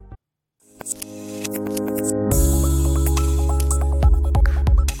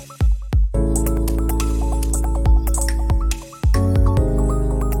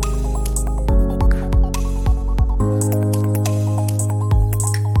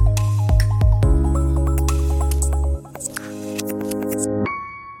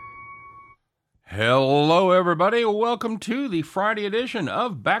everybody. Welcome to the Friday edition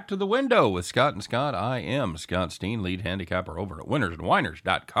of Back to the Window with Scott and Scott. I am Scott Steen, lead handicapper over at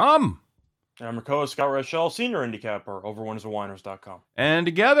winnersandwhiners.com. And I'm your co-host, Scott Rochelle, senior handicapper over winnersandwhiners.com. And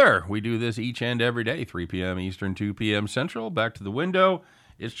together, we do this each and every day, 3 p.m. Eastern, 2 p.m. Central. Back to the Window.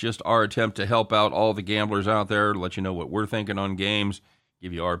 It's just our attempt to help out all the gamblers out there, let you know what we're thinking on games,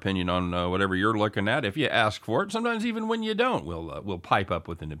 give you our opinion on whatever you're looking at. If you ask for it, sometimes even when you don't, we'll pipe up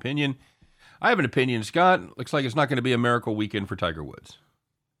with an opinion. I have an opinion, Scott. Looks like it's not going to be a miracle weekend for Tiger Woods.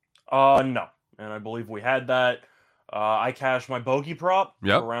 No. And I believe we had that. I cashed my bogey prop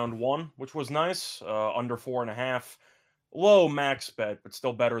for round one, which was nice. Under 4.5. Low max bet, but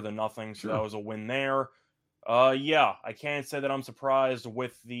still better than nothing. So that was a win there. I can't say that I'm surprised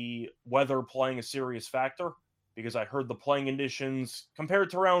with the weather playing a serious factor, because I heard the playing conditions compared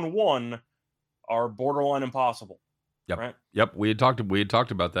to round one are borderline impossible. Yep. Right? Yep. We had talked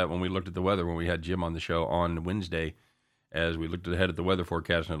about that when we looked at the weather, when we had Jim on the show on Wednesday, as we looked ahead at the weather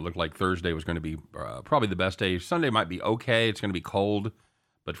forecast, and it looked like Thursday was going to be probably the best day. Sunday might be okay. It's going to be cold,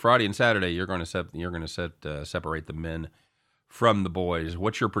 but Friday and Saturday you're going to separate the men from the boys.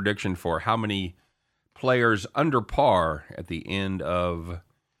 What's your prediction for how many players under par at the end of,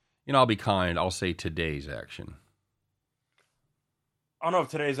 I'll be kind, I'll say today's action? I don't know if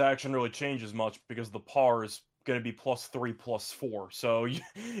today's action really changes much, because the par is going to be +3, +4. So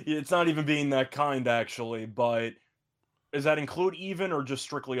it's not even being that kind, actually. But does that include even or just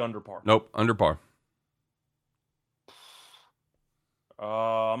strictly under par? Nope, under par.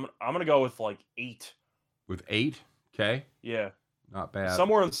 I'm going to go with like 8. With 8? Okay. Yeah. Not bad.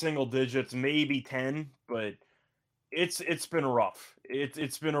 Somewhere in single digits, maybe 10, but it's been rough.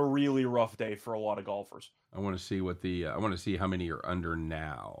 It's been a really rough day for a lot of golfers. I want to see I want to see how many are under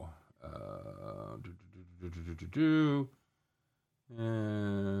now. Of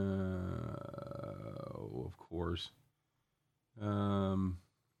course.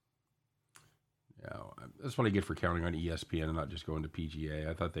 That's what I get for counting on ESPN and not just going to PGA.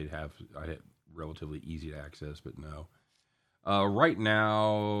 I thought I had relatively easy to access, but no. Right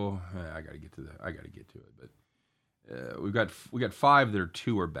now, I got to get to it, but we got 5 that are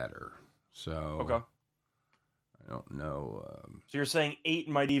 2 or better. So okay. I don't know. So you're saying 8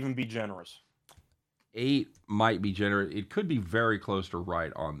 might even be generous? 8 might be generous. It could be very close to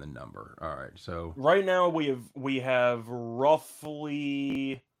right on the number. All right, so right now we have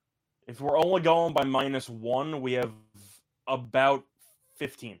roughly, if we're only going by -1, we have about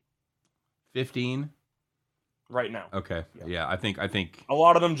 15. 15 right now. Okay. Yeah, I think a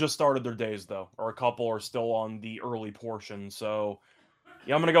lot of them just started their days, though, or a couple are still on the early portion. So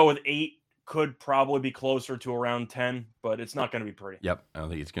yeah, I'm gonna go with 8. Could probably be closer to around 10, but it's not going to be pretty. Yep, I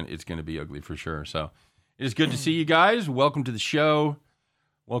think it's going to be ugly for sure. So it is good to see you guys. Welcome to the show.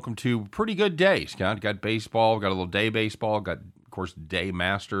 Welcome to pretty good day, Scott. Got baseball, got a little day baseball, got, of course, day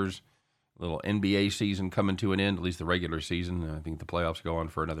Masters, a little NBA season coming to an end, at least the regular season. I think the playoffs go on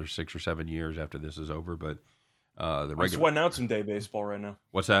for another 6 or 7 years after this is over. But I'm sweating out some day baseball right now.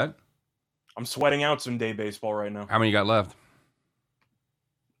 What's that? I'm sweating out some day baseball right now. How many you got left?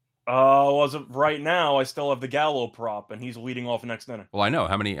 As of right now, I still have the Gallo prop, and he's leading off next inning. Well, I know.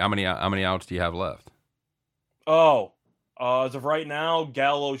 How many outs do you have left? As of right now,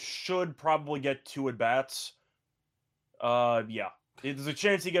 Gallo should probably get 2 at-bats. Yeah. There's a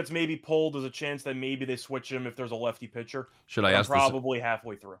chance he gets maybe pulled. There's a chance that maybe they switch him if there's a lefty pitcher. Should I ask? Probably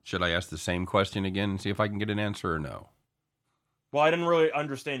halfway through. Should I ask the same question again and see if I can get an answer or no? Well, I didn't really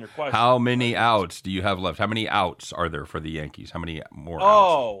understand your question. How many outs do you have left? How many outs are there for the Yankees? How many more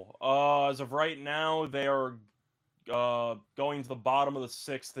outs? As of right now, they are going to the bottom of the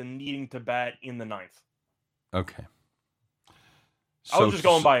 6th and needing to bat in the 9th. Okay. So, I was just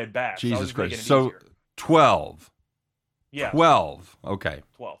going by at bat. Jesus Christ. So 12. Yeah. 12. Okay.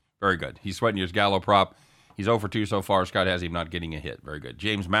 12. Very good. He's sweating his Gallo prop. He's 0 for 2 so far. Scott has him not getting a hit. Very good.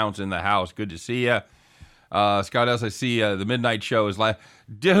 James Mount's in the house. Good to see you. Scott, as I see, the midnight show is live.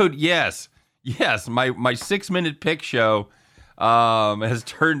 Dude, yes. My 6-minute pick show has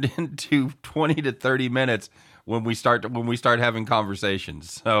turned into 20 to 30 minutes when we start having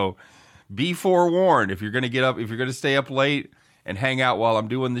conversations. So be forewarned. If you're going to stay up late and hang out while I'm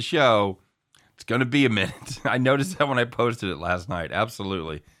doing the show, it's going to be a minute. I noticed that when I posted it last night.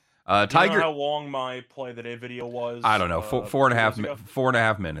 Absolutely. Tiger. You know how long my play the day video was? I don't know.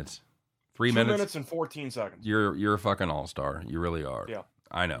 4.5 minutes. 3 minutes. 2 minutes and 14 seconds. You're a fucking all-star. You really are. Yeah.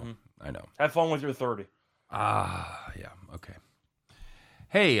 I know. I know. Have fun with your 30. Yeah. Okay.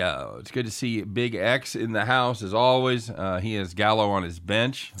 Hey, it's good to see Big X in the house as always. He has Gallo on his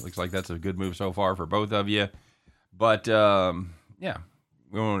bench. Looks like that's a good move so far for both of you. But, yeah,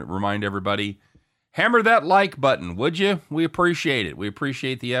 we want to remind everybody, Hammer that like button, would you? We appreciate it. We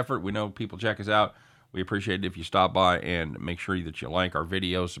appreciate the effort. We know people check us out. We appreciate it if you stop by and make sure that you like our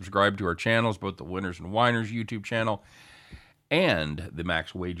videos, subscribe to our channels, both the Winners and Whiners YouTube channel and the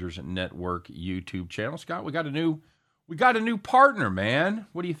Max Wagers Network YouTube channel. Scott, we got a new partner, man.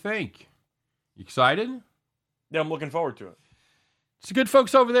 What do you think? You excited? Yeah, I'm looking forward to it. It's the good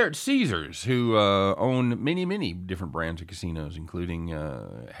folks over there at Caesars who own many different brands of casinos, including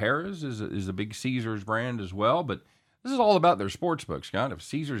Harrah's is a big Caesars brand as well. But this is all about their sports book, Scott. If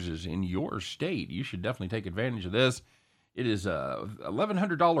Caesars is in your state, you should definitely take advantage of this. It is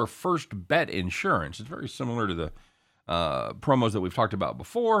 $1,100 first bet insurance. It's very similar to the promos that we've talked about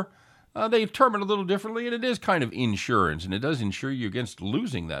before. They term it a little differently, and it is kind of insurance, and it does insure you against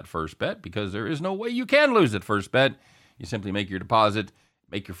losing that first bet because there is no way you can lose that first bet. You simply make your deposit,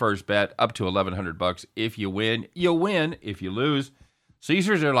 make your first bet up to $1,100. If you win, you win. If you lose,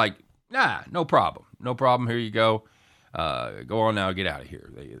 Caesars are like, nah, no problem. No problem. Here you go. Go on now. Get out of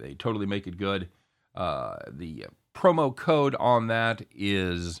here. They totally make it good. The promo code on that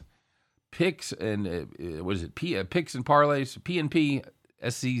is picks and what is it? Picks and parlays. PNP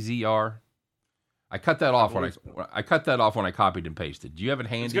SCZR. I cut that off when I copied and pasted. Do you have it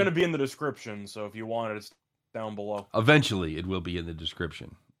handy? It's going to be in the description, so if you want it, it's down below. Eventually, it will be in the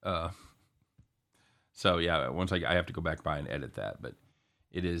description. So yeah, once I have to go back by and edit that, but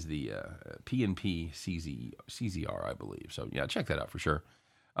it is the PNP CZR, I believe. So yeah, check that out for sure.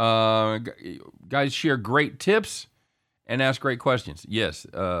 Guys share great tips and ask great questions. Yes,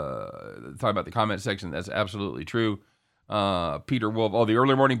 talk about the comment section. That's absolutely true. Peter Wolf, the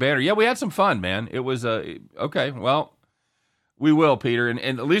early morning banner. Yeah, we had some fun, man. It was okay. Well, we will, Peter, and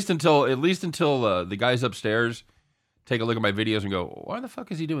at least until the guys upstairs take a look at my videos and go, why the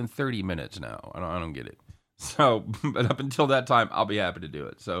fuck is he doing 30 minutes now? I don't get it. So, but up until that time, I'll be happy to do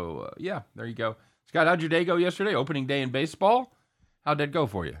it. So, yeah, there you go. Scott, how'd your day go yesterday? Opening day in baseball. How'd that go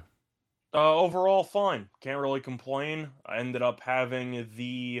for you? Overall, fine. Can't really complain. I ended up having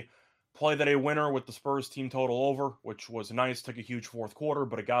the play the day winner with the Spurs team total over, which was nice. Took a huge fourth quarter,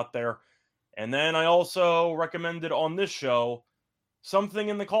 but it got there. And then I also recommended on this show something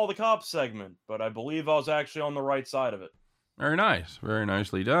in the Call the Cops segment, but I believe I was actually on the right side of it. Very nice. Very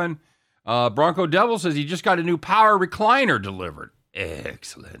nicely done. Bronco Devil says he just got a new power recliner delivered.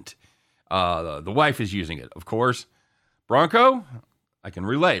 Excellent. The wife is using it, of course. Bronco, I can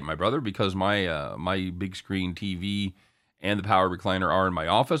relate, my brother, because my big screen TV and the power recliner are in my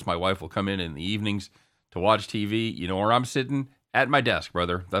office. My wife will come in the evenings to watch TV. You know where I'm sitting? At my desk,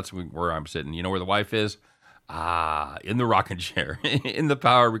 brother. That's where I'm sitting. You know where the wife is? In the rocking chair, in the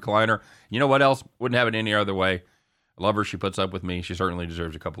power recliner. You know what else? Wouldn't have it any other way. I love her. She puts up with me. She certainly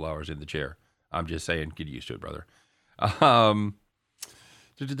deserves a couple hours in the chair. I'm just saying, get used to it, brother. My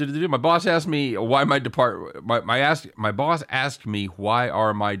boss asked me why my boss asked me why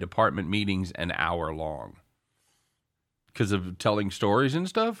are my department meetings an hour long? Because of telling stories and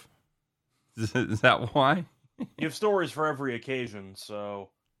stuff? Is that why? You have stories for every occasion, so,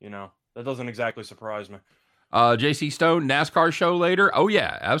 that doesn't exactly surprise me. JC Stone, NASCAR show later. Oh,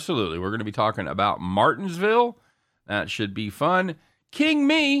 yeah, absolutely. We're going to be talking about Martinsville. That should be fun. King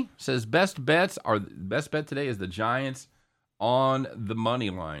Me says best bet today is the Giants on the money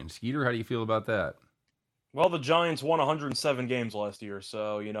line. Skeeter, how do you feel about that? Well, the Giants won 107 games last year,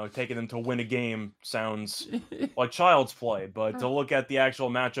 so, taking them to win a game sounds like child's play. But to look at the actual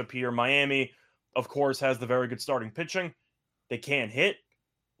matchup here, Miami, of course, has the very good starting pitching. They can't hit.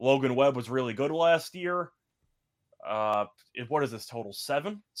 Logan Webb was really good last year. What is this total?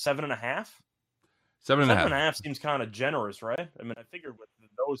 7.5? 7.5? 7.5 seems kind of generous, right? I mean, I figured with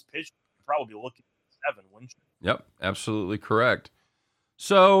those pitchers, you'd probably be looking at 7, wouldn't you? Yep, absolutely correct.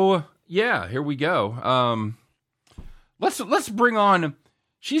 So, yeah, here we go. Let's bring on.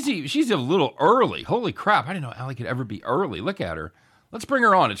 She's a little early. Holy crap! I didn't know Allie could ever be early. Look at her. Let's bring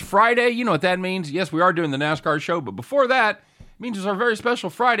her on. It's Friday. You know what that means. Yes, we are doing the NASCAR show, but before that, it means it's our very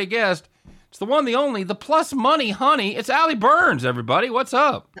special Friday guest. It's the one, the only, the plus money honey. It's Allie Burns, everybody. What's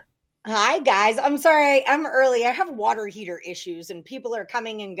up? Hi, guys. I'm sorry. I'm early. I have water heater issues, and people are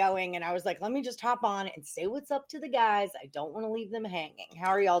coming and going, and I was like, let me just hop on and say what's up to the guys. I don't want to leave them hanging. How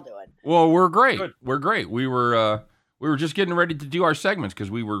are y'all doing? Well, we're great. Good. We're great. We were just getting ready to do our segments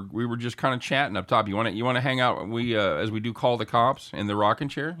because we were just kind of chatting up top. You want to hang out? As we do Call the Cops in the rocking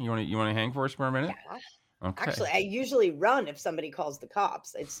chair. You want to hang for us for a minute? Yeah. Okay. Actually, I usually run if somebody calls the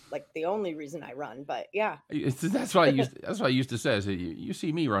cops. It's like the only reason I run, but yeah. That's what I used to say. So you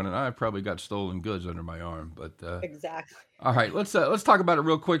see me running, I probably got stolen goods under my arm. But exactly. All right, let's talk about it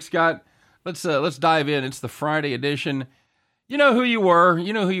real quick, Scott. Let's dive in. It's the Friday edition. You know who you were.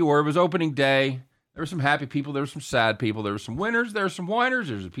 It was opening day. There were some happy people. There were some sad people. There were some winners. There were some whiners.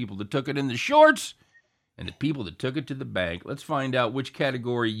 There's the people that took it in the shorts and the people that took it to the bank. Let's find out which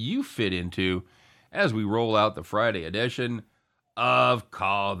category you fit into as we roll out the Friday edition of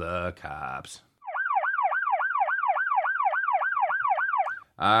Call the Cops.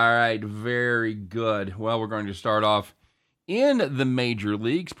 All right, very good. Well, we're going to start off in the major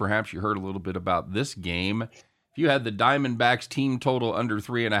leagues. Perhaps you heard a little bit about this game. If you had the Diamondbacks team total under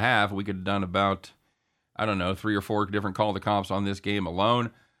 3.5, we could have done about, 3 or 4 different Call the Cops on this game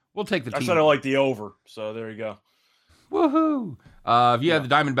alone. We'll take the team. I said I like the over, so there you go. Woohoo! If you had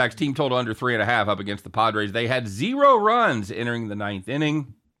the Diamondbacks team total under 3.5 up against the Padres, they had 0 runs entering the 9th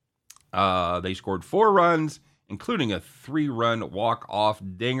inning. They scored 4 runs, including a 3-run walk-off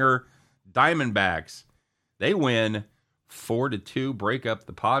dinger. Diamondbacks, they win 4-2, break up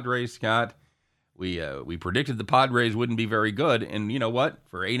the Padres, Scott. We predicted the Padres wouldn't be very good, and you know what?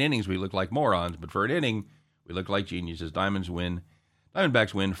 For 8 innings, we looked like morons, but for an inning, we looked like geniuses.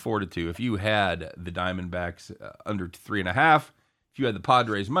 Diamondbacks win 4-2. If you had the Diamondbacks under 3.5, if you had the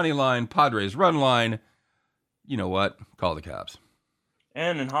Padres money line, Padres run line, you know what? Call the Cops.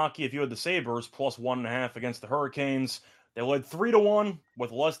 And in hockey, if you had the Sabres plus 1.5 against the Hurricanes, they led 3-1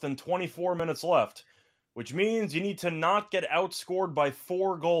 with less than 24 minutes left, which means you need to not get outscored by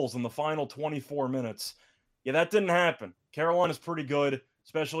 4 goals in the final 24 minutes. Yeah, that didn't happen. Carolina's pretty good,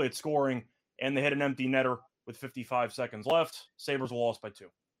 especially at scoring, and they hit an empty netter with 55 seconds left. Sabres lost by 2.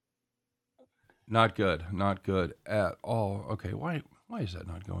 Not good. Not good at all. Okay, why is that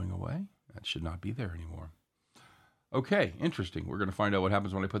not going away? That should not be there anymore. Okay, interesting. We're going to find out what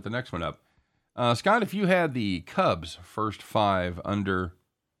happens when I put the next one up. Scott, if you had the Cubs first 5 under...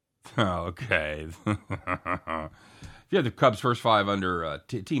 Okay. If you had the Cubs first 5 under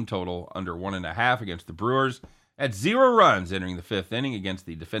team total under 1.5 against the Brewers, at 0 runs entering the 5th inning against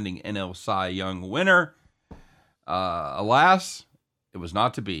the defending NL Cy Young winner. Alas, it was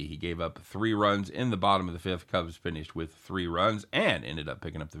not to be. He gave up 3 runs in the bottom of the 5th. Cubs finished with 3 runs and ended up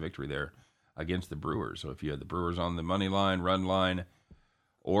picking up the victory there against the Brewers. So if you had the Brewers on the money line, run line,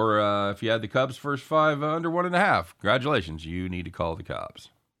 or if you had the Cubs first 5 under 1.5, congratulations, you need to call the Cops.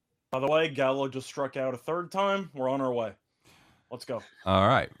 By the way, Gallo just struck out a 3rd time. We're on our way. Let's go. All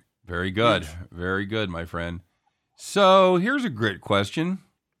right. Very good. Very good, my friend. So here's a great question.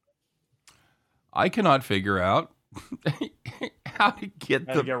 I cannot figure out how to get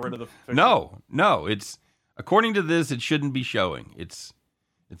rid of the fiction. No. It's according to this, it shouldn't be showing. It's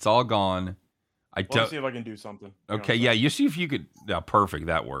all gone. Let's see if I can do something. Okay, yeah, you see if you could. Yeah, perfect.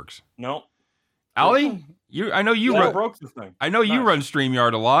 That works. No. Allie, I know you run. Broke this thing. I know you run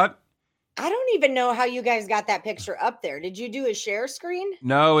StreamYard a lot. I don't even know how you guys got that picture up there. Did you do a share screen?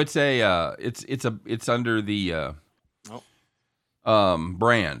 No, it's it's under the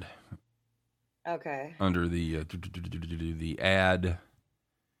brand. Okay. Under the ad.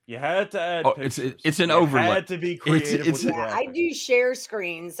 You had to add. Oh, it's an overlay. You had to be creative. I do share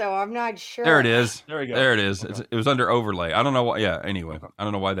screen, so I'm not sure. There it is. There we go. There it is. Okay. It was under overlay. I don't know why. Yeah. Anyway, I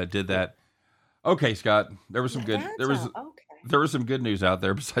don't know why that did that. Okay, Scott. There was some good. There was some good news out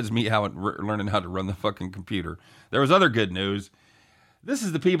there besides me learning how to run the fucking computer. There was other good news. This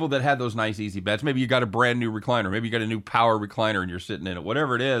is the people that had those nice easy bets. Maybe you got a brand new recliner. Maybe you got a new power recliner and you're sitting in it.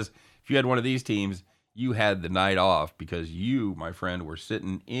 Whatever it is, if you had one of these teams, you had the night off because you, my friend, were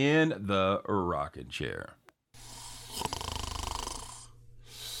sitting in the rocking chair.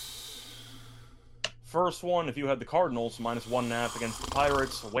 First one, if you had the Cardinals minus 1.5 against the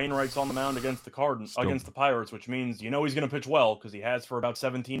Pirates, Wainwright's on the mound against the against the Pirates, which means he's going to pitch well because he has for about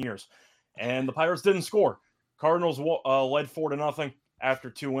 17 years. And the Pirates didn't score. Cardinals led 4-0 after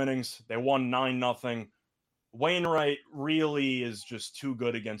 2 innings. They won 9-0. Wainwright really is just too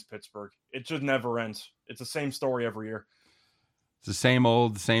good against Pittsburgh. It just never ends. It's the same story every year. It's the same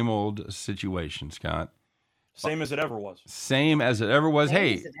old situation, Scott. Same as it ever was. Same as it ever was.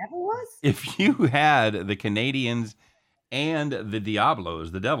 If you had the Canadians and the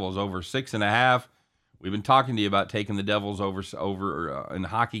Diablos, the Devils, over 6.5, we've been talking to you about taking the Devils over in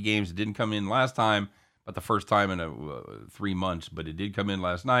hockey games. It didn't come in last time, but the first time in 3 months. But it did come in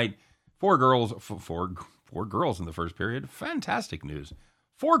last night. 4 girls in the first period. Fantastic news.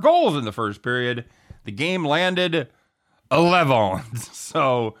 4 goals in the first period. The game landed 11.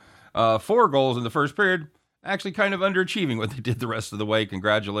 So 4 goals in the first period. Actually kind of underachieving what they did the rest of the way.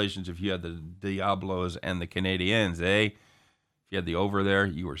 Congratulations if you had the Diablos and the Canadiens, eh? If you had the over there,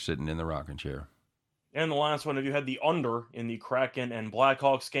 you were sitting in the rocking chair. And the last one, if you had the under in the Kraken and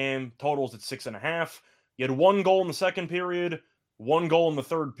Blackhawks game, totals at 6.5. You had 1 goal in the second period, 1 goal in the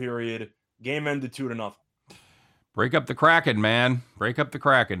third period. Game ended 2-0. Break up the Kraken, man. Break up the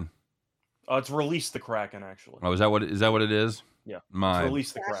Kraken. It's Release the Kraken, actually. Oh, is that what it is? Yeah. My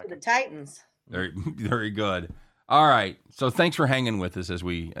Release the Kraken. The Titans. Very, very good. All right. So thanks for hanging with us as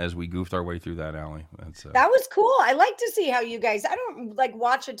we goofed our way through that, Allie. That was cool. I like to see how you guys. I don't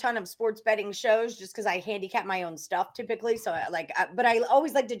watch a ton of sports betting shows just because I handicap my own stuff typically. So but I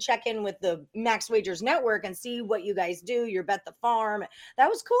always like to check in with the Max Wagers Network and see what you guys do. Your Bet the Farm. That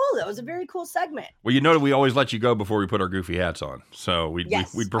was cool. That was a very cool segment. Well, we always let you go before we put our goofy hats on. So we'd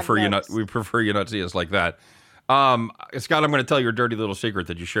prefer you not. We prefer you not see us like that. Scott, I'm going to tell you a dirty little secret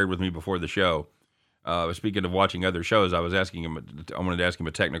that you shared with me before the show. Speaking of watching other shows, I wanted to ask him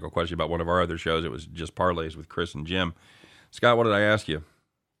a technical question about one of our other shows. It was just parlays with Chris and Jim. Scott, what did I ask you?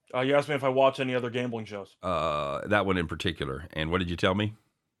 You asked me if I watch any other gambling shows. That one in particular. And what did you tell me?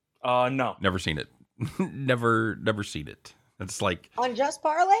 No. Never seen it. never seen it. It's like on Just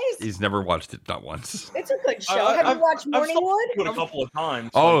Parlays. He's never watched it, not once. It's a good show. Have you watched Morningwood? A couple of times.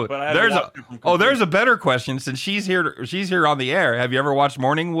 There's a better question. Since she's here on the air. Have you ever watched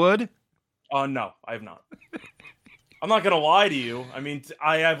Morningwood? No, I have not. I'm not gonna lie to you. I mean,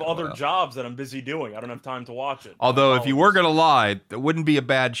 I have other jobs that I'm busy doing. I don't have time to watch it. Although, if you were gonna lie, that wouldn't be a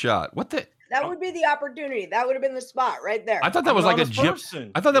bad shot. What the? That would be the opportunity. That would have been the spot right there. I thought that was like a gym.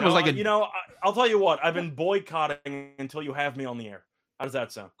 I thought that was like a. I'll tell you what. I've been boycotting until you have me on the air. How does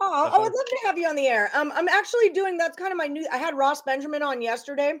that sound? Oh, I would love to have you on the air. I'm actually doing. That's kind of my new. I had Ross Benjamin on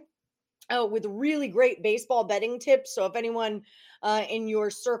yesterday, with really great baseball betting tips. So if anyone in your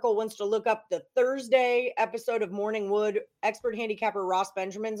circle wants to look up the Thursday episode of Morningwood, expert handicapper Ross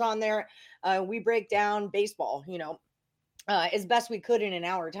Benjamin's on there. We break down baseball. As best we could in an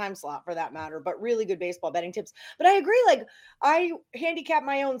hour time slot for that matter, but really good baseball betting tips. But I agree, I handicap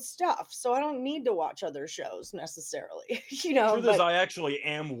my own stuff, so I don't need to watch other shows necessarily. Truth is, I actually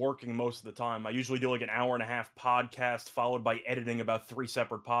am working most of the time. I usually do an hour and a half podcast followed by editing about 3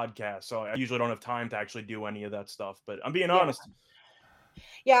 separate podcasts. So I usually don't have time to actually do any of that stuff, but I'm being honest.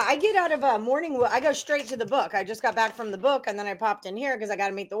 Yeah, I get out of Morningwood. I go straight to the book. I just got back from the book, and then I popped in here because I got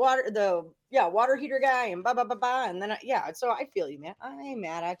to meet the water heater guy, and and then so I feel you, man. I ain't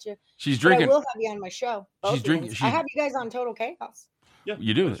mad at you. She's drinking. I will have you on my show. She's drinking. I have you guys on Total Chaos. Yeah,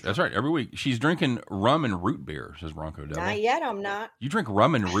 you do. That's right. Every week, she's drinking rum and root beer. Says Bronco Devil. Not yet. I'm not. You drink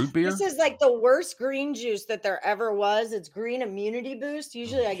rum and root beer? This is like the worst green juice that there ever was. It's green immunity boost.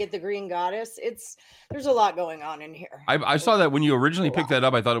 Usually, I get the Green Goddess. There's a lot going on in here. I saw that when you originally picked that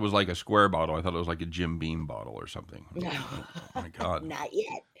up. I thought it was like a square bottle. I thought it was like a Jim Beam bottle or something. No. Oh my God. Not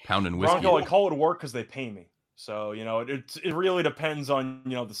yet. Pounding whiskey. Bronco, I call it work because they pay me. So, it really depends on,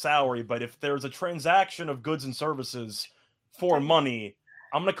 the salary. But if there's a transaction of goods and services for money,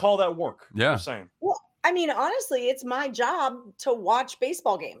 I'm going to call that work. Yeah. Just saying. Well, I mean, honestly, it's my job to watch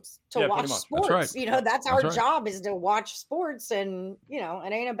baseball games, to watch sports. That's right. That's our job is to watch sports, and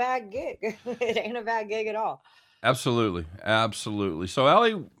it ain't a bad gig. It ain't a bad gig at all. Absolutely, absolutely. So,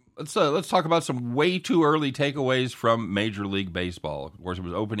 Allie, let's talk about some way too early takeaways from Major League Baseball. Of course, it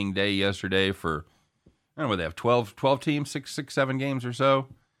was opening day yesterday for I don't know what they have 12 teams, 7 games or so.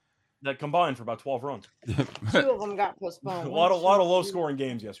 That combined for about 12 runs. 2 of them got postponed. a lot of low scoring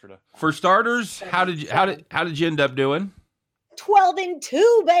games yesterday. For starters, how did you end up doing?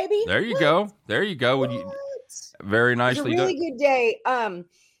 12-2, baby. There you go. Very nicely done. It was a really good day.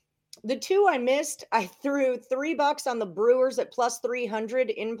 The 2 I missed, I threw $3 on the Brewers at plus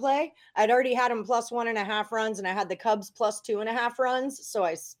 300 in play. I'd already had them plus 1.5 runs, and I had the Cubs plus 2.5 runs. So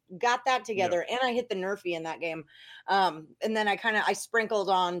I got that together, and I hit the Nerfy in that game. And then I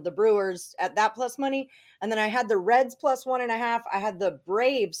sprinkled on the Brewers at that plus money. And then I had the Reds plus 1.5. I had the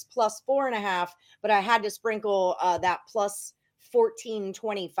Braves plus 4.5, but I had to sprinkle that plus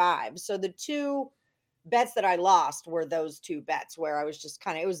 14.25. So the 2 bets that I lost were those 2 bets where I was just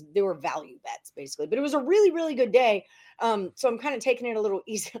they were value bets basically, but it was a really, really good day. So I'm kind of taking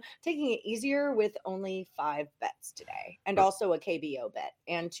it easier with only 5 bets today, and also a KBO bet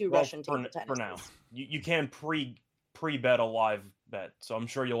and 2 Russian table tennis. For now, you can pre-bet a live bet, so I'm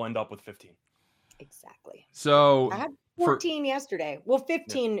sure you'll end up with 15. Exactly. So I had 14 yesterday. Well,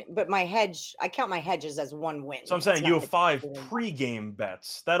 15, but I count my hedges as 1 win. So I'm saying you have 5 pre-game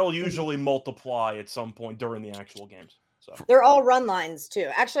bets. That'll usually multiply at some point during the actual games. So they're all run lines too.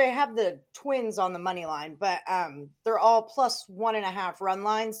 Actually, I have the Twins on the money line, but they're all plus 1.5 run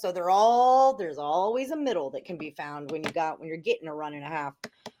lines. So there's always a middle that can be found when you're getting a 1.5.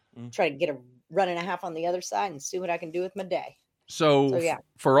 Try to get a 1.5 on the other side and see what I can do with my day. So yeah.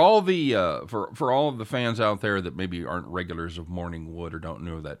 For all the for all of the fans out there that maybe aren't regulars of Morningwood or don't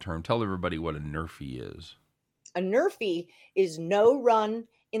know that term, tell everybody what a Nerfy is. A Nerfy is no run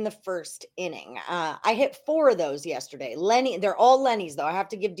in the first inning. I hit 4 of those yesterday. Lenny, they're all Lenny's though. I have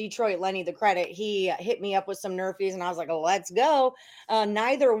to give Detroit Lenny the credit. He hit me up with some Nerfies and I was like, let's go.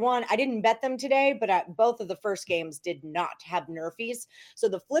 Neither one, I didn't bet them today, but both of the first games did not have Nerfies. So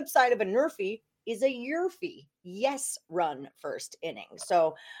the flip side of a Nerfie is a Yerfie. Yes, run first inning.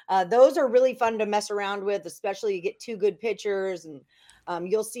 So those are really fun to mess around with, especially you get 2 good pitchers and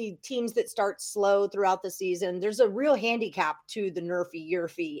you'll see teams that start slow throughout the season. There's a real handicap to the Nerfie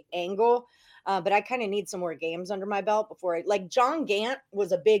Yerfie angle, but I kind of need some more games under my belt before like John Gant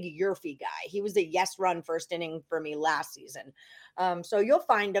was a big Yerfie guy. He was a yes run first inning for me last season. So you'll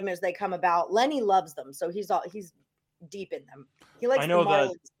find them as they come about. Lenny loves them, so he's deep in them. He likes the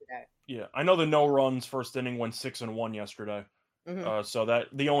Marlins today. Yeah, I know the no runs first inning went 6-1 yesterday. Mm-hmm. So that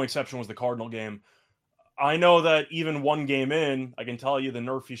the only exception was the Cardinal game. I know that even one game in, I can tell you the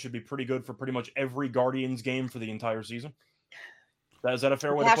Nerfie should be pretty good for pretty much every Guardians game for the entire season. Is that a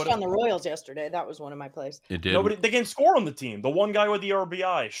fair way to put it? On the Royals yesterday. That was one of my plays. It did. They can't score on the team. The one guy with the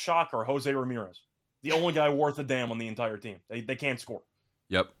RBI, shocker, Jose Ramirez. The only guy worth a damn on the entire team. They can't score.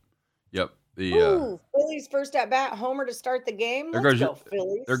 Yep. Phillies first at bat, homer to start the game. Let's go,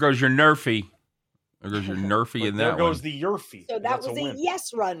 Phillies. There goes your Nerfie. There goes your Nerfie in that one. There goes the Yerfie. So that was a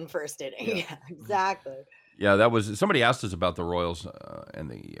yes run first inning. Yeah, exactly. Yeah, that was. Somebody asked us about the Royals and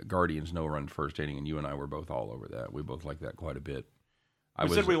the Guardians no run first inning, and you and I were both all over that. We both liked that quite a bit.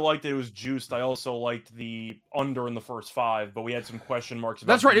 We said we liked it. It was juiced. I also liked the under in the first 5, but we had some question marks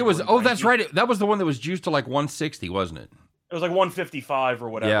about. That's right. It was. Oh, that's right. That was the one that was juiced to like 160, wasn't it? It was like 155 or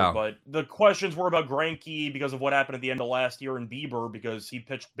whatever. Yeah. But the questions were about Greinke because of what happened at the end of last year and Bieber because he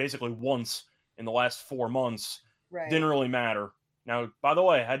pitched basically once in the last 4 months. Right. Didn't really matter. Now, by the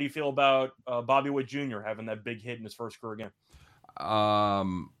way, how do you feel about Bobby Witt Jr. having that big hit in his first career game?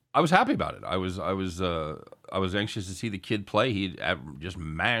 I was happy about it. I was anxious to see the kid play. He just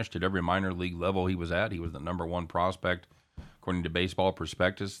mashed at every minor league level he was at. He was the number 1 prospect according to Baseball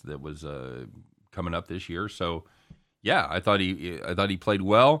Prospectus that was coming up this year. So, yeah, I thought he played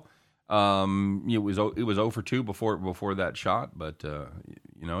well. It was 0 for 2 before that shot, but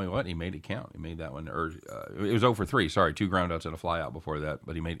you know what? He made it count. He made that one, or it was 0 for 3. Sorry, 2 groundouts and a flyout before that,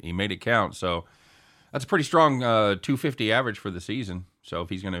 but he made it count. So that's a pretty strong 250 average for the season. So if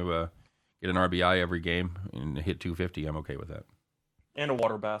he's going to get an RBI every game and hit 250, I'm okay with that. And a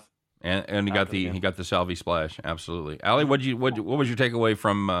water bath. And he got the Salvi splash. Absolutely. Allie, what was your takeaway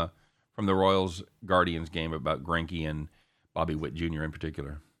from the Royals Guardians game about Greinke and Bobby Witt Jr. in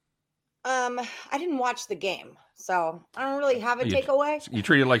particular? I didn't watch the game, so I don't really have a takeaway. You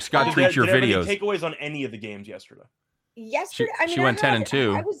treated like Scott treats your videos. Any takeaways on any of the games yesterday? Yesterday, she went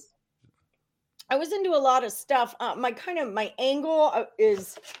 10-2. I was into a lot of stuff. My angle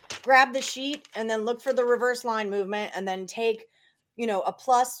is grab the sheet and then look for the reverse line movement and then take, a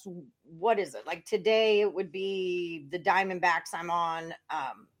plus. What is it? Like today it would be the Diamondbacks I'm on.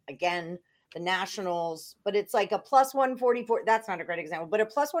 Again, the Nationals, but it's like a plus 144. That's not a great example, but a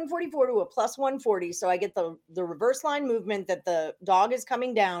plus 144 to a plus 140. So I get the reverse line movement that the dog is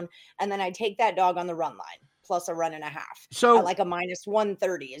coming down, and then I take that dog on the run line plus a run and a half. So like a minus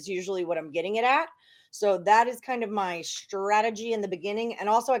 130 is usually what I'm getting it at. So that is kind of my strategy in the beginning. And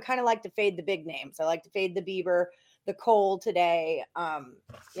also I kind of like to fade the big names. I like to fade the Bieber, the Cole today.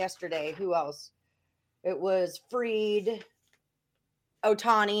 Yesterday, who else? It was Fried,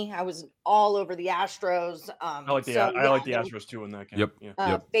 Ohtani. I was all over the Astros. I like the Astros too in that game.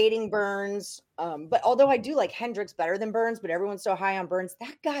 Yep. Fading Burns. But although I do like Hendricks better than Burns, but everyone's so high on Burns.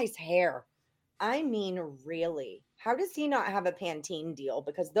 That guy's hair. I mean, really, how does he not have a Pantene deal?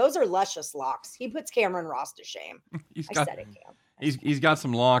 Because those are luscious locks. He puts Cameron Ross to shame. He's got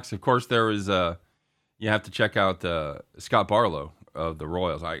some locks. Of course, there is. You have to check out Scott Barlow of the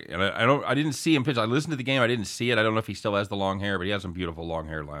Royals. I didn't see him pitch. I listened to the game. I didn't see it. I don't know if he still has the long hair, but he had some beautiful long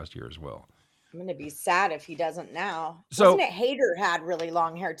hair last year as well. I'm going to be sad if he doesn't now. So, wasn't it Hader had really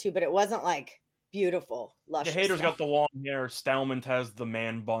long hair too, but it wasn't like beautiful, luscious. The Hader's got the long hair. Stallman has the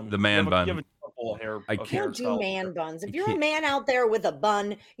man bun. The man bun. You have a couple of hair. I can't do man buns. If you're a man out there with a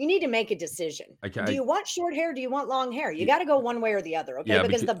bun, you need to make a decision. Do you want short hair? Do you want long hair? You got to go one way or the other, okay? Yeah,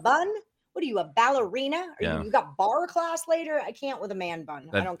 because the bun, what are you, a ballerina? You got bar class later? I can't with a man bun.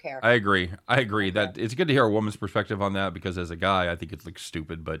 I don't care. I agree. That it's good to hear a woman's perspective on that, because as a guy, I think it looks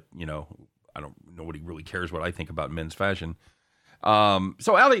stupid, but nobody really cares what I think about men's fashion.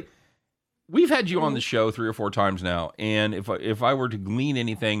 So Allie, we've had you on the show 3 or 4 times now, and if I were to glean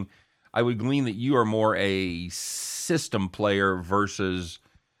anything, I would glean that you are more a system player versus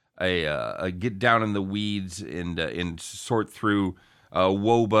a get down in the weeds and sort through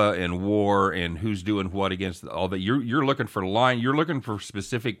WOBA and WAR and who's doing what against all that. You're looking for line. You're looking for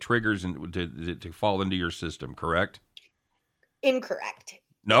specific triggers and to fall into your system, correct? Incorrect.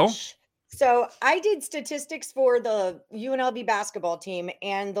 No. So I did statistics for the UNLV basketball team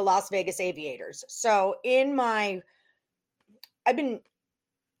and the Las Vegas Aviators. So I've been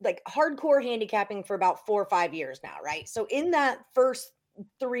like hardcore handicapping for about 4 or 5 years now, right? So in that first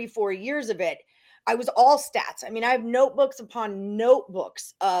 3-4 years of it, I was all stats. I mean, I have notebooks upon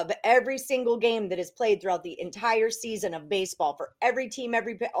notebooks of every single game that is played throughout the entire season of baseball for every team,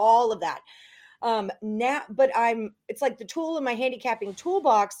 all of that. But it's like the tool in my handicapping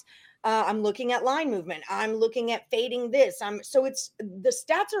toolbox. I'm looking at line movement. I'm looking at fading this. So it's the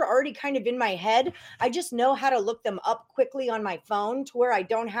stats are already kind of in my head. I just know how to look them up quickly on my phone to where I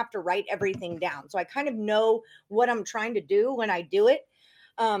don't have to write everything down. So I kind of know what I'm trying to do when I do it.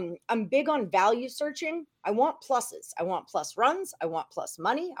 I'm big on value searching. I want pluses. I want plus runs. I want plus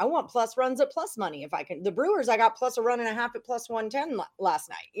money. I want plus runs at plus money. If I can, the Brewers, I got plus a run and a half at plus 110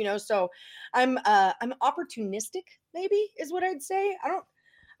 last night, so I'm opportunistic, maybe is what I'd say. I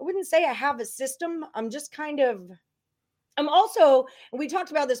wouldn't say I have a system. I'm just I'm also, and we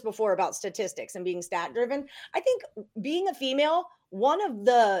talked about this before about statistics and being stat driven. I think being a female, one of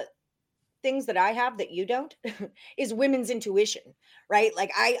the things that I have that you don't is women's intuition, right?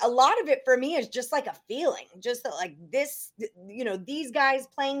 Like a lot of it for me is just like a feeling, just that like this, these guys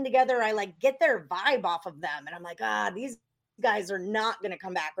playing together, I like get their vibe off of them. And I'm like, these guys are not going to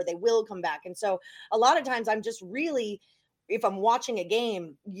come back or they will come back. And so a lot of times I'm just really, if I'm watching a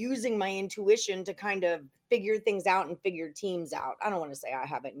game, using my intuition to kind of figure things out and figure teams out. I don't want to say I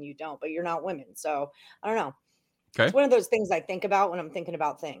have it and you don't, but you're not women. So I don't know. Okay. It's one of those things I think about when I'm thinking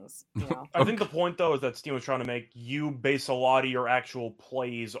about things. I think the point, though, is that Steve was trying to make you base a lot of your actual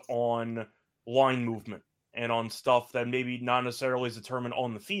plays on line movement and on stuff that maybe not necessarily is determined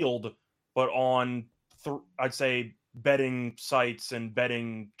on the field, but on, I'd say, betting sites and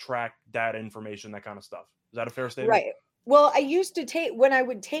betting track data information, that kind of stuff. Is that a fair statement? Right. Well, I used to when I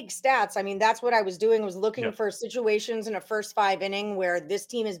would take stats, I mean, that's what I was doing, was looking for situations in a first 5 inning where this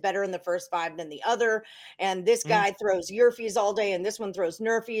team is better in the first 5 than the other. And this guy throws Yerfies all day and this one throws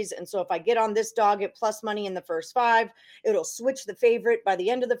Nerfies. And so if I get on this dog at plus money in the first 5, it'll switch the favorite by the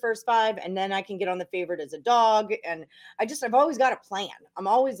end of the first 5. And then I can get on the favorite as a dog. And I've always got a plan. I'm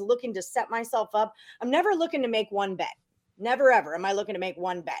always looking to set myself up. I'm never looking to make one bet. Never ever am I looking to make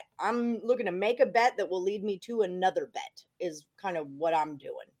one bet. I'm looking to make a bet that will lead me to another bet is kind of what I'm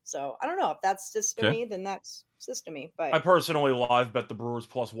doing. So I don't know if that's systemy, then that's systemy. But I personally live bet the Brewers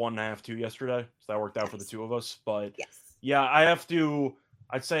plus 1.5 too yesterday. So that worked out for the two of us. But yeah,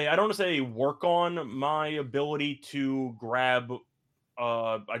 I'd say, I don't want to say work on my ability to grab,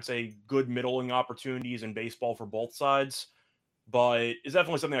 I'd say good middling opportunities in baseball for both sides. But it's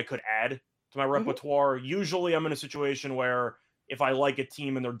definitely something I could add to my repertoire. Usually I'm in a situation where if I like a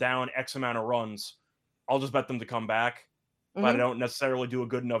team and they're down X amount of runs, I'll just bet them to come back. But I don't necessarily do a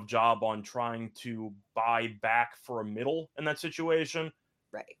good enough job on trying to buy back for a middle in that situation.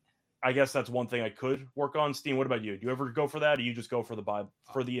 Right. I guess that's one thing I could work on. Steen, what about you? Do you ever go for that? Or do you just go for the buy,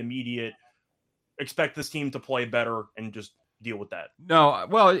 for the immediate, expect this team to play better and just deal with that? No,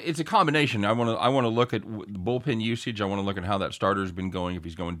 well, it's a combination. I want to look at the bullpen usage. I want to look at how that starter's been going, if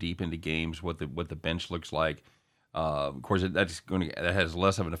he's going deep into games, what the bench looks like. Of course, that has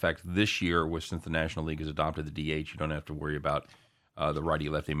less of an effect this year, since the National League has adopted the DH. You don't have to worry about the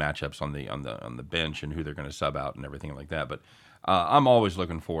righty-lefty matchups on the bench and who they're going to sub out and everything like that. But I'm always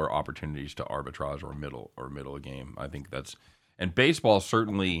looking for opportunities to arbitrage or middle a game. I think and baseball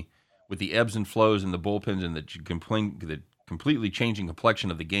certainly, with the ebbs and flows and the bullpens and the completely changing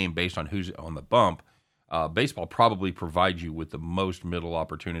complexion of the game based on who's on the bump, baseball probably provides you with the most middle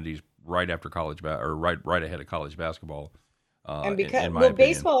opportunities right after right ahead of college basketball. And because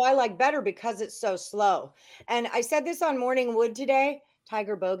baseball I like better because it's so slow. And I said this on Morning Wood today.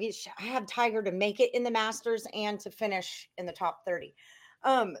 Tiger bogey. I have Tiger to make it in the Masters and to finish in the top 30.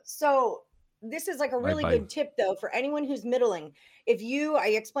 So this is like a really good tip though for anyone who's middling.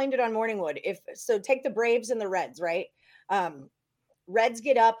 I explained it on Morning Wood. Take the Braves and the Reds, right? Reds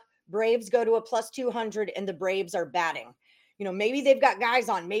get up, Braves go to a plus 200 and the Braves are batting. Maybe they've got guys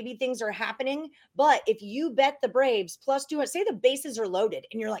on, maybe things are happening, but if you bet the Braves plus 200, say the bases are loaded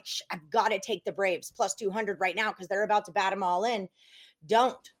and you're like, I've got to take the Braves plus 200 right now because they're about to bat them all in.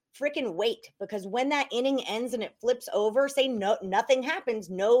 Don't freaking wait, because when that inning ends and it flips over, say nothing happens,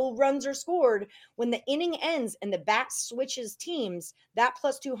 no runs are scored. When the inning ends and the bat switches teams, that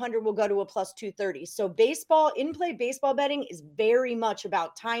plus 200 will go to a plus 230. So in-play baseball betting is very much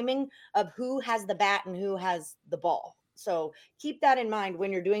about timing of who has the bat and who has the ball. So keep that in mind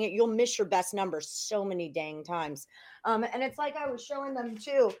when you're doing it. You'll miss your best numbers so many dang times. And it's like I was showing them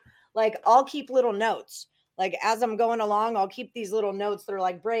too. Like I'll keep little notes. Like as I'm going along, I'll keep these little notes that are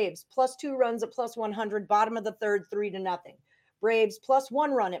like Braves +2 runs at +100, bottom of the third, 3-0. Braves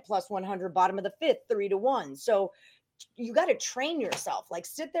 +1 run at +100, bottom of the fifth, 3-1. So you got to train yourself. Like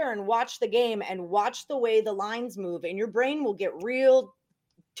sit there and watch the game and watch the way the lines move, and your brain will get real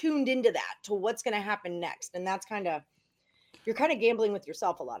tuned into that, to what's going to happen next. And that's you're kind of gambling with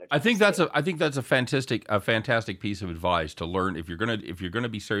yourself a lot of times. I think that's a fantastic piece of advice to learn. If you're gonna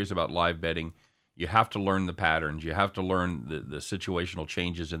be serious about live betting, you have to learn the patterns. You have to learn the situational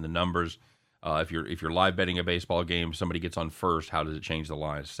changes in the numbers. If you're live betting a baseball game, somebody gets on first, how does it change the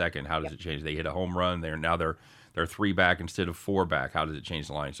line? Second, how does it change? They hit a home run. They're 3 back instead of 4 back. How does it change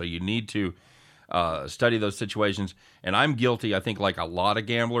the line? So you need to study those situations. And I'm guilty. I think like a lot of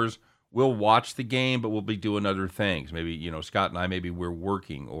gamblers, we'll watch the game, but we'll be doing other things. Maybe Scott and I, maybe we're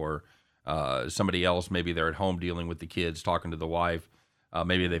working, or somebody else, maybe they're at home dealing with the kids, talking to the wife.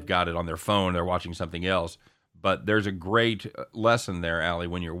 Maybe they've got it on their phone. They're watching something else. But there's a great lesson there, Allie,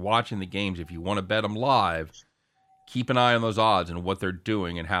 when you're watching the games. If you want to bet them live, keep an eye on those odds and what they're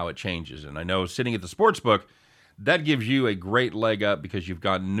doing and how it changes. And I know sitting at the sports book, that gives you a great leg up because you've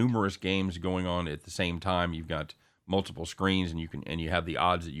got numerous games going on at the same time. You've got multiple screens, and you have the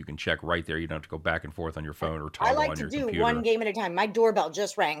odds that you can check right there. You don't have to go back and forth on your phone or toggle on your computer. I like to do one game at a time. My doorbell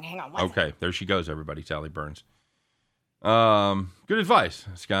just rang. Hang on. Okay, there she goes, everybody. Sally Burns. Good advice,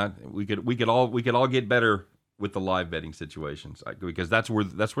 Scott. We could all get better with the live betting situations, because that's where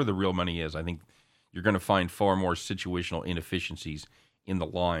the real money is. I think you're going to find far more situational inefficiencies in the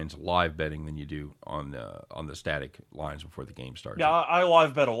lines live betting than you do on the static lines before the game starts. Yeah, I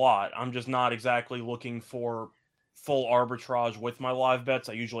live bet a lot. I'm just not exactly looking for full arbitrage with my live bets.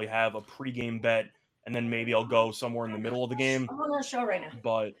 I usually have a pregame bet, and then maybe I'll go somewhere in the middle of the game. I'm on the show right now.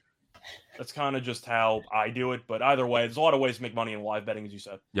 But that's kind of just how I do it. But either way, there's a lot of ways to make money in live betting, as you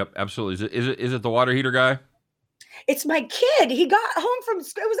said. Yep, absolutely. Is it the water heater guy? It's my kid. He got home from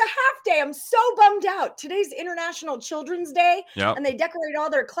school. It was a half day. I'm so bummed out. Today's International Children's Day. Yep. And they decorate all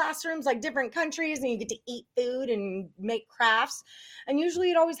their classrooms like different countries, and you get to eat food and make crafts. And usually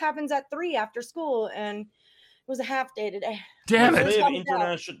it always happens at 3 after school. And it was a half day today. Damn it.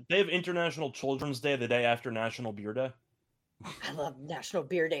 They have International Children's Day the day after National Beer Day. I love National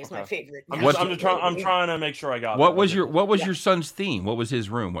Beer Day. It's my favorite. I'm trying to make sure I got What was your son's theme? What was his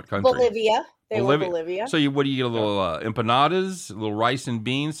room? What country? Bolivia. They love Bolivia. So what do you get? A little empanadas, a little rice and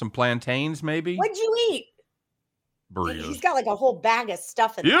beans, some plantains, maybe? What'd you eat? Burritos. He's got like a whole bag of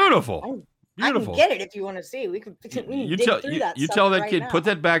stuff in Beautiful. there. Beautiful. I can get it if you want to see. We could you tell that kid, put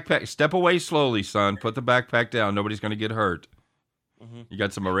that backpack, step away slowly, son. Put the backpack down. Nobody's going to get hurt. Mm-hmm. You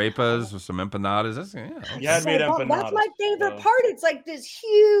got some arepas or some empanadas. That's my favorite part. It's like this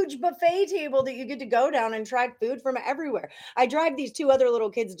huge buffet table that you get to go down and try food from everywhere. I drive these 2 other little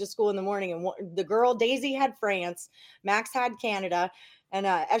kids to school in the morning, and the girl, Daisy, had France, Max had Canada, and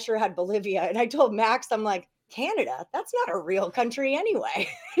Escher had Bolivia. And I told Max, I'm like, Canada? That's not a real country anyway.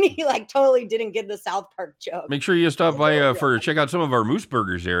 And he like totally didn't get the South Park joke. Make sure you stop by check out some of our moose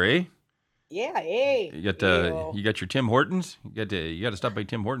burgers there, eh? Yeah, hey. You got your Tim Hortons. You got to stop by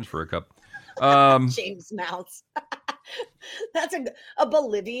Tim Hortons for a cup. James Mounts. That's a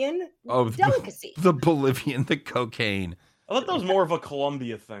Bolivian delicacy. The Bolivian, the cocaine. I thought that was more of a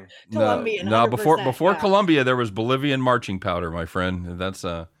Colombia thing. Colombian. No, before Colombia, there was Bolivian marching powder, my friend. That's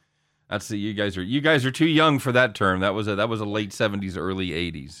you guys are too young for that term. That was a late 70s, early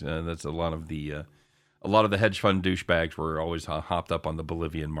 80s. That's a lot of the hedge fund douchebags were always hopped up on the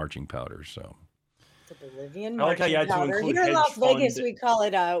Bolivian marching powder. So the Bolivian marching powder. Here in Las Vegas, we call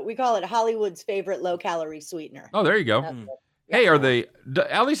it Hollywood's favorite low calorie sweetener. Oh, there you go. Hey, are they,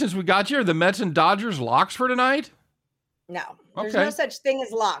 Allie? Since we got you, are the Mets and Dodgers locks for tonight? No, there's no such thing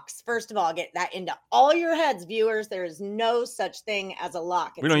as locks. First of all, get that into all your heads, viewers. There is no such thing as a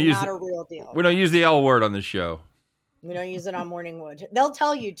lock. It's not a real deal. We don't use the L word on this show. We don't use it on Morning Wood. They'll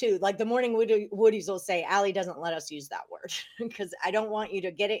tell you too. Like the Morning Woodies will say, Allie doesn't let us use that word because I don't want you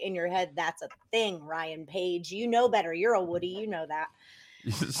to get it in your head. That's a thing, Ryan Page. You know better. You're a Woody. You know that.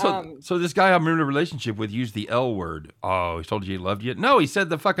 So this guy I'm in a relationship with used the L word. Oh, he told you he loved you? No, he said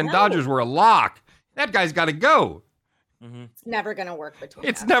the fucking Dodgers were a lock. That guy's got to go. Mm-hmm. It's never going to work between us.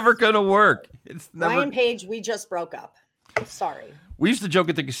 It's never going to work. Ryan Page, we just broke up. Sorry. We used to joke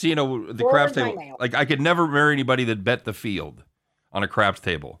at the casino, the craps table. Like I could never marry anybody that bet the field on a craps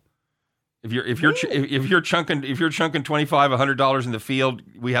table. If you're chunking $25, $100 in the field,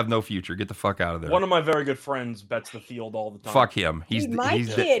 we have no future. Get the fuck out of there. One of my very good friends bets the field all the time. Fuck him. He's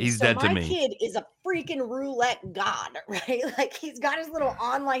dead to me. My kid is a freaking roulette god, right? Like he's got his little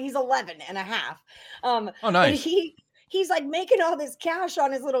online. He's 11 and a half. Oh, nice. And he's like making all this cash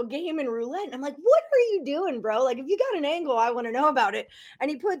on his little game in roulette. And I'm like, what are you doing, bro? Like if you got an angle, I want to know about it.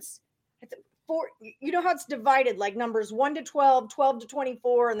 And he puts you know how it's divided, like numbers 1 to 12, 12 to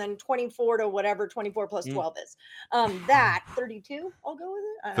 24, and then 24 to whatever 24 plus 12 is. That 32, I'll go with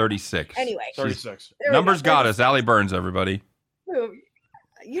it. 36. Anyway, 36. Numbers got us. Allie Burns, everybody.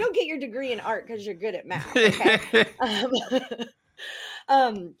 You don't get your degree in art because you're good at math. Okay?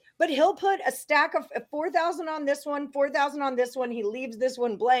 But he'll put a stack of 4,000 on this one, 4,000 on this one. He leaves this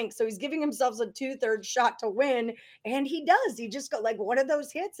one blank. So he's giving himself a 2/3 shot to win. And he does. He just got like one of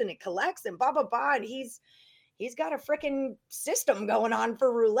those hits and it collects and blah, blah, blah. And he's got a freaking system going on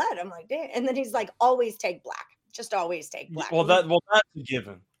for roulette. I'm like, damn. And then he's like, always take black. Just always take black. Well, that's a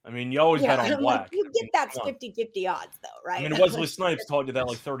given. I mean, you always bet on black. You get that 50-50 odds, though, right? I mean, Wesley Snipes taught you that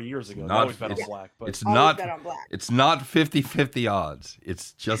like 30 years ago. You always bet on black. But it's not 50-50 odds.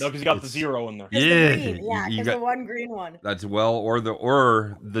 It's just... No, because you got the zero in there. Yeah, because the one green one. That's or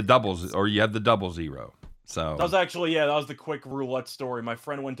the doubles, or you have the double zero. So that was the quick roulette story. My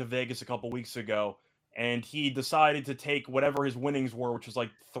friend went to Vegas a couple weeks ago, and he decided to take whatever his winnings were, which was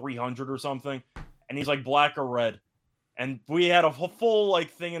like 300 or something, and he's like black or red. And we had a full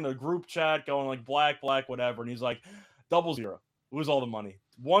like thing in the group chat going like black, whatever. And he's like, 0-0. Lose all the money.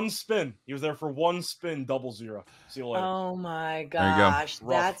 One spin. He was there for one spin, 0-0. See you later. Oh my gosh.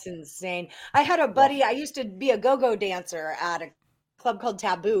 That's insane. I had a buddy. I used to be a go-go dancer at a club called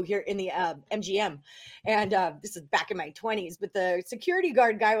Taboo here in the MGM. And this is back in my 20s, but the security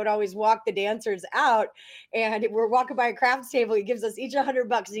guard guy would always walk the dancers out, and we're walking by a craps table. He gives us each $100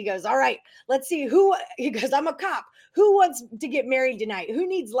 and he goes, all right, let's see he goes, I'm a cop. Who wants to get married tonight? Who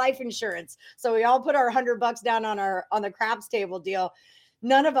needs life insurance? So we all put our $100 down on the craps table deal.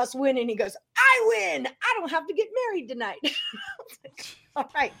 None of us win. And he goes, I win. I don't have to get married tonight. All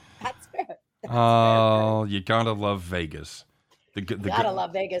right. That's fair. You gotta love Vegas. Gotta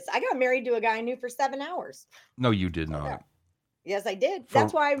love Vegas. I got married to a guy I knew for 7 hours. No, you did not. Yeah. Yes, I did.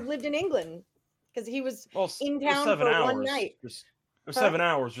 That's why I lived in England, because he was in town for 1 night. It was 7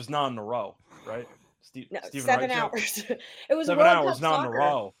 hours, just not in a row, right? 7 hours. It was 7 hours, not in a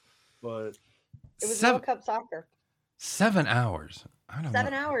row, but it was World Cup soccer. 7 hours. I don't know.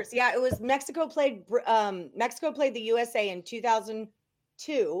 7 hours. Yeah, it was Mexico played the USA in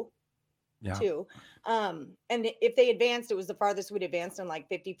 2002. Yeah. And if they advanced, it was the farthest we'd advanced in like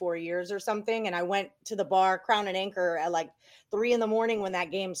 54 years or something. And I went to the bar, Crown and Anchor, at like 3 a.m. when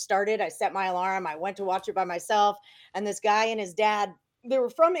that game started. I set my alarm. I went to watch it by myself. And this guy and his dad, they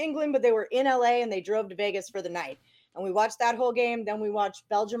were from England, but they were in LA and they drove to Vegas for the night. And we watched that whole game. Then we watched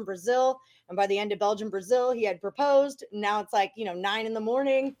Belgium, Brazil. And by the end of Belgium, Brazil, he had proposed. Now it's like, 9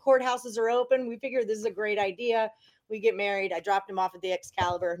 a.m. Courthouses are open. We figured this is a great idea. We get married. I dropped him off at the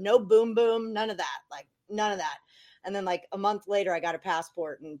Excalibur. No boom, boom, none of that. Like none of that. And then like a month later, I got a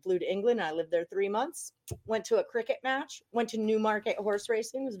passport and flew to England. I lived there 3 months, went to a cricket match, went to Newmarket horse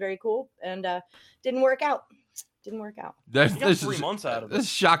racing. It was very cool. And didn't work out. This 3 months out of it. This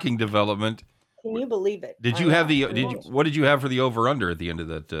shocking development. Can you believe it? Did you have what did you have for the over under at the end of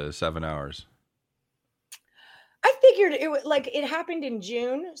that 7 hours? I figured it happened in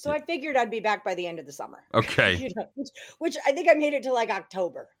June, so I figured I'd be back by the end of the summer. Okay. Which I think I made it to like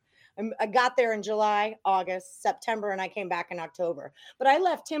October. I got there in July, August, September, and I came back in October. But I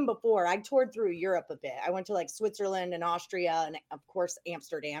left him before. I toured through Europe a bit. I went to like Switzerland and Austria, and of course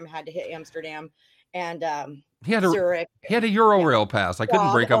Amsterdam. Had to hit Amsterdam, and Zurich. He had a Eurorail pass. I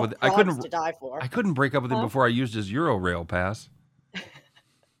couldn't break up with. I couldn't break up with him before I used his Eurorail pass.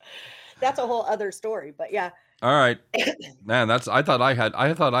 That's a whole other story, but yeah. All right, man. I thought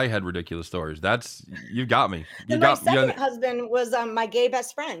I had ridiculous stories. You got me. My second husband was my gay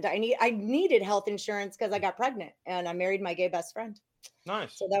best friend. I needed health insurance because I got pregnant, and I married my gay best friend.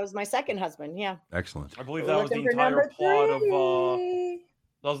 Nice. So that was my second husband. Yeah. Excellent. I believe that was the entire plot of.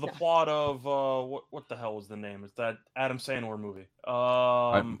 That was the plot of what the hell was the name? It's that Adam Sandler movie.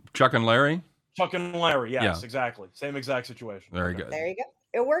 Chuck and Larry. Chuck and Larry. Yes, exactly. Same exact situation. Very good. There you go.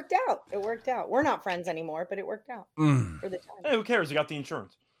 It worked out. We're not friends anymore, but it worked out for the time. Hey, who cares? He got the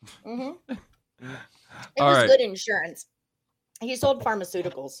insurance. Mm-hmm. It was good insurance. He sold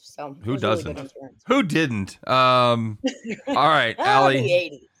pharmaceuticals, so who doesn't? Really who didn't? All right, Allie. The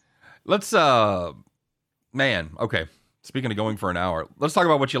 80s. Let's man. Okay. Speaking of going for an hour, let's talk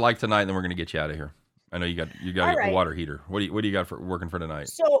about what you like tonight, and then we're going to get you out of here. I know you got a water heater. What do you got for working for tonight?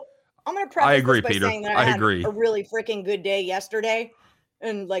 So I'm going to preface I agree, this by Peter. saying that I had agree. a really freaking good day yesterday.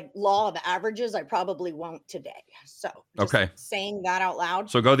 And like law of averages, I probably won't today. So just saying that out loud.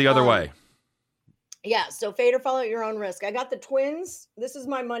 So go the other way. Yeah. So fade or follow at your own risk. I got the Twins. This is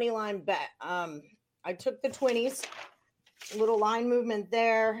my money line bet. I took the 20s. A little line movement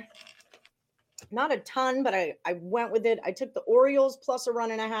there. Not a ton, but I went with it. I took the Orioles plus a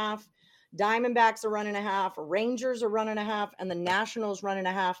 1.5. Diamondbacks a 1.5, Rangers a 1.5, and the Nationals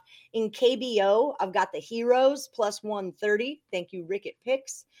 1.5. In KBO, I've got the Heroes plus 130. Thank you, Ricket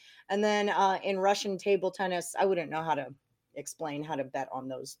Picks. And then in Russian table tennis, I wouldn't know how to explain how to bet on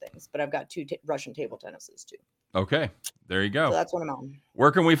those things, but I've got two Russian table tennises too. Okay, there you go. So that's what I'm on.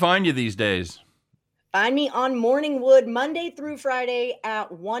 Where can we find you these days? Find me on Morningwood Monday through Friday at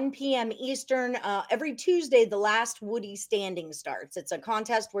 1 p.m. Eastern. Every Tuesday, the last Woody standing starts. It's a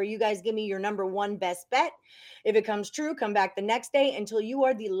contest where you guys give me your number one best bet. If it comes true, come back the next day until you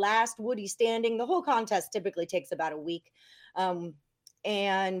are the last Woody standing. The whole contest typically takes about a week.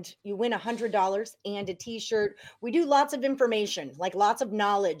 And you win $100 and a t-shirt. We do lots of information, like lots of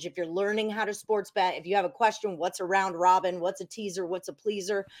knowledge. If you're learning how to sports bet, if you have a question, what's a round robin, what's a teaser, what's a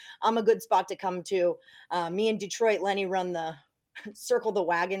pleaser, I'm a good spot to come to. Me and Detroit Lenny run the circle the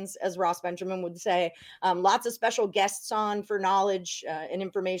wagons, as Ross Benjamin would say. Lots of special guests on for knowledge and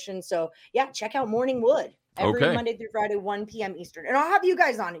information. So yeah, check out Morning Wood every Monday through Friday, 1 p.m. Eastern. And I'll have you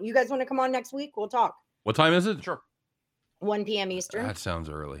guys on it. You guys want to come on next week? We'll talk. What time is it? Sure. 1 p.m. Eastern. That sounds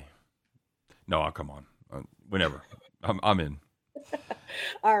early. No, I'll come on. Whenever. I'm in.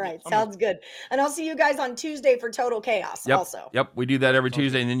 All right. Sounds good. And I'll see you guys on Tuesday for Total Chaos also. Yep. We do that every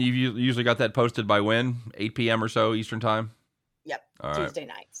Tuesday. And then you usually got that posted by when? 8 p.m. or so Eastern time? Yep. All Tuesday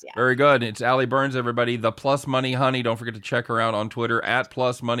nights. Yeah. Very good. It's Allie Burns, everybody. The Plus Money Honey. Don't forget to check her out on Twitter at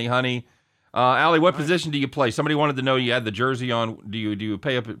Plus Money Honey. Allie, what position do you play? Somebody wanted to know you had the jersey on. Do you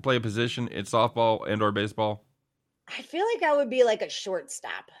play a position in softball and or baseball? I feel like I would be like a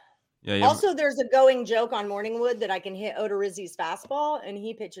shortstop. Yeah. Also, there's a going joke on Morningwood that I can hit Odorizzi's fastball, and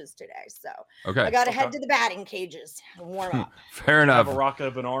he pitches today. So I got to head to the batting cages and warm up. Fair enough. Have a rocket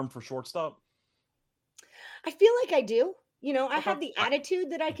of an arm for shortstop? I feel like I do. You know, I have the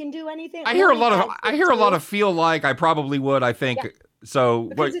attitude that I can do anything. I hear a lot of feel like I probably would. I think so.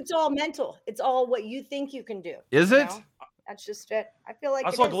 Because it's all mental. It's all what you think you can do. Is it? Know? That's just it. I feel like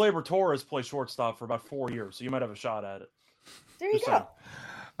I saw Gleyber Torres play shortstop for about 4 years, so you might have a shot at it. There you go.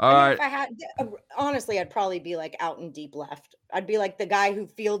 All right. If I had, honestly, I'd probably be like out in deep left. I'd be like the guy who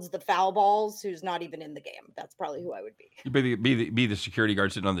fields the foul balls, who's not even in the game. That's probably who I would be. You'd be the security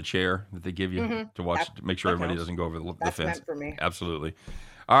guard sitting on the chair that they give you to watch to make sure everybody doesn't go over the That's fence. Meant for me. Absolutely.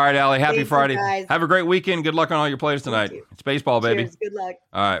 All right, Allie. Happy Friday. Guys. Have a great weekend. Good luck on all your plays tonight. It's baseball, baby. Cheers. Good luck.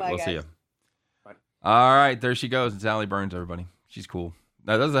 All right, Bye, we'll guys. see you. Bye. All right, there she goes. It's Allie Burns, everybody. She's cool.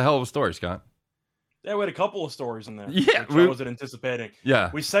 Now, that's a hell of a story, Scott. Yeah, we had a couple of stories in there. Yeah. Which I wasn't anticipating.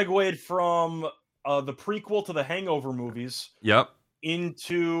 Yeah. We segued from the prequel to the Hangover movies. Yep.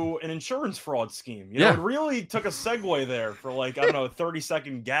 Into an insurance fraud scheme. You know, it really took a segue there for like, I don't know, a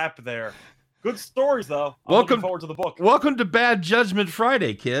 30-second gap there. Good stories, though. I'm looking forward to the book. Welcome to Bad Judgment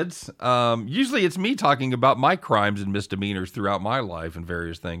Friday, kids. Usually it's me talking about my crimes and misdemeanors throughout my life and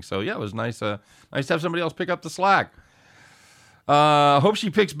various things. So, yeah, it was nice to have somebody else pick up the slack. Hope she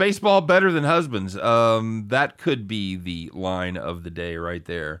picks baseball better than husbands. That could be the line of the day right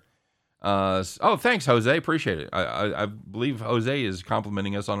there. Thanks, Jose. Appreciate it. I believe Jose is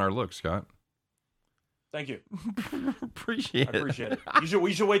complimenting us on our looks, Scott. Thank you. Appreciate it.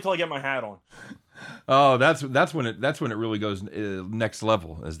 We should wait till I get my hat on. Oh, that's when it really goes next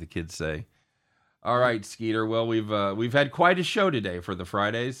level, as the kids say. All right, Skeeter. Well, we've had quite a show today for the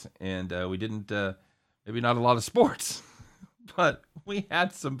Fridays, and we didn't maybe not a lot of sports, but we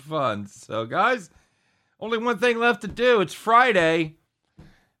had some fun. So, guys, only one thing left to do. It's Friday.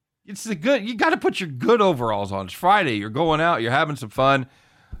 You got to put your good overalls on. It's Friday. You're going out. You're having some fun.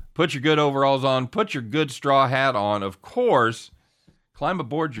 Put your good overalls on. Put your good straw hat on. Of course, climb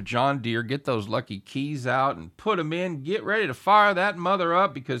aboard your John Deere. Get those lucky keys out and put them in. Get ready to fire that mother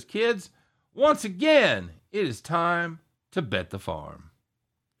up because, kids, once again, it is time to bet the farm.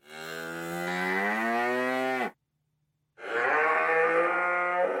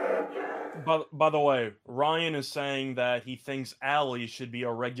 By the way, Ryan is saying that he thinks Allie should be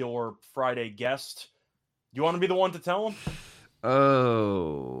a regular Friday guest. Do you want to be the one to tell him?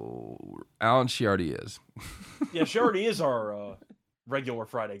 Oh, Alan, she already is. Yeah, she already is our regular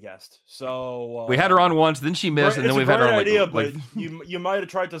Friday guest. So we had her on once, then she missed, and then we've had her on. Idea, but you might have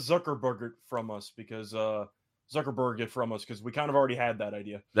tried to Zuckerberg it from us because we kind of already had that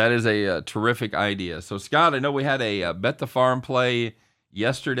idea. That is a terrific idea. So, Scott, I know we had a bet the farm play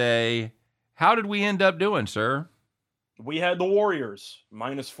yesterday. How did we end up doing, sir? We had the Warriors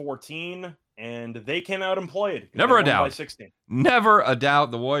 -14, and they came out and played. Never a doubt. By 16. Never a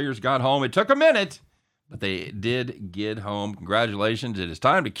doubt. The Warriors got home. It took a minute, but they did get home. Congratulations. It is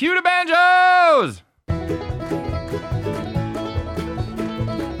time to cue the banjos.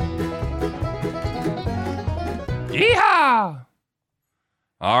 Yeehaw!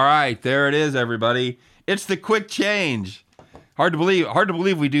 All right, there it is, everybody. It's the quick change. Hard to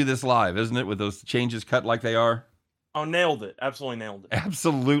believe we do this live, isn't it? With those changes cut like they are. Oh, nailed it. Absolutely nailed it.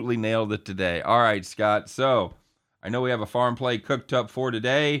 Absolutely nailed it today. All right, Scott. So I know we have a farm play cooked up for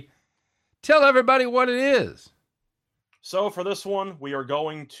today. Tell everybody what it is. So for this one, we are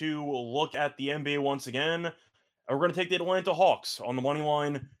going to look at the NBA once again. We're going to take the Atlanta Hawks on the money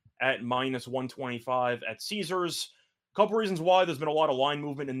line at -125 at Caesars. A couple reasons why there's been a lot of line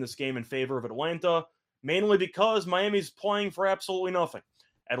movement in this game in favor of Atlanta, mainly because Miami's playing for absolutely nothing.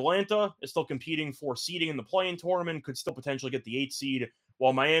 Atlanta is still competing for seeding in the play-in tournament, could still potentially get the 8th seed,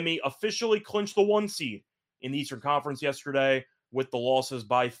 while Miami officially clinched the 1 seed in the Eastern Conference yesterday with the losses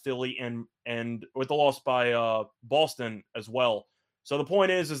by Philly and with the loss by Boston as well. So the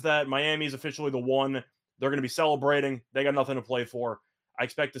point is that Miami is officially the 1. They're going to be celebrating. They got nothing to play for. I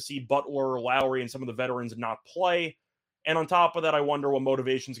expect to see Butler, Lowry, and some of the veterans not play. And on top of that, I wonder what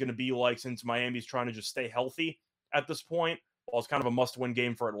motivation is going to be like since Miami's trying to just stay healthy at this point. Well, it's kind of a must-win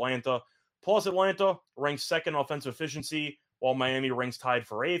game for Atlanta. Plus, Atlanta ranks 2nd offensive efficiency, while Miami ranks tied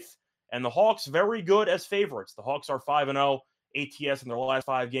for 8th. And the Hawks, very good as favorites. The Hawks are 5-0, ATS in their last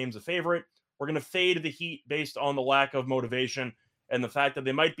 5 games a favorite. We're going to fade the Heat based on the lack of motivation and the fact that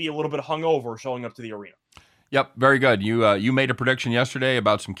they might be a little bit hungover showing up to the arena. Yep, very good. You made a prediction yesterday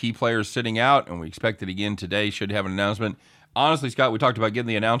about some key players sitting out, and we expect it again today. Should have an announcement. Honestly, Scott, we talked about getting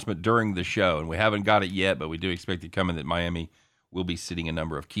the announcement during the show, and we haven't got it yet, but we do expect it coming that Miami will be sitting a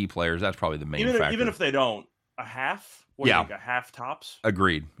number of key players. That's probably the main factor. Even if they don't, a half? What do you think, a half tops?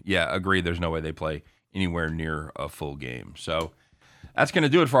 Agreed. Yeah, agreed. There's no way they play anywhere near a full game. So that's going to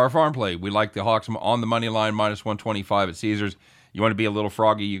do it for our farm play. We like the Hawks on the money line, -125 at Caesars. You want to be a little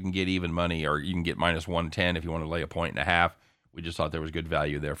froggy, you can get even money, or you can get -110 if you want to lay 1.5. We just thought there was good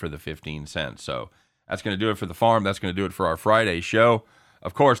value there for the 15 cents. So that's going to do it for the farm. That's going to do it for our Friday show.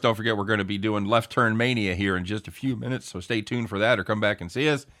 Of course, don't forget we're going to be doing Left Turn Mania here in just a few minutes, so stay tuned for that or come back and see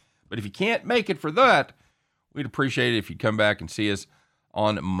us. But if you can't make it for that, we'd appreciate it if you'd come back and see us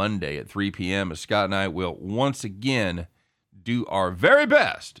on Monday at 3 p.m. as Scott and I will once again do our very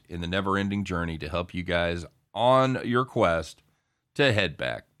best in the never-ending journey to help you guys on your quest to head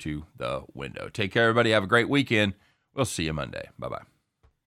back to the window. Take care, everybody. Have a great weekend. We'll see you Monday. Bye-bye.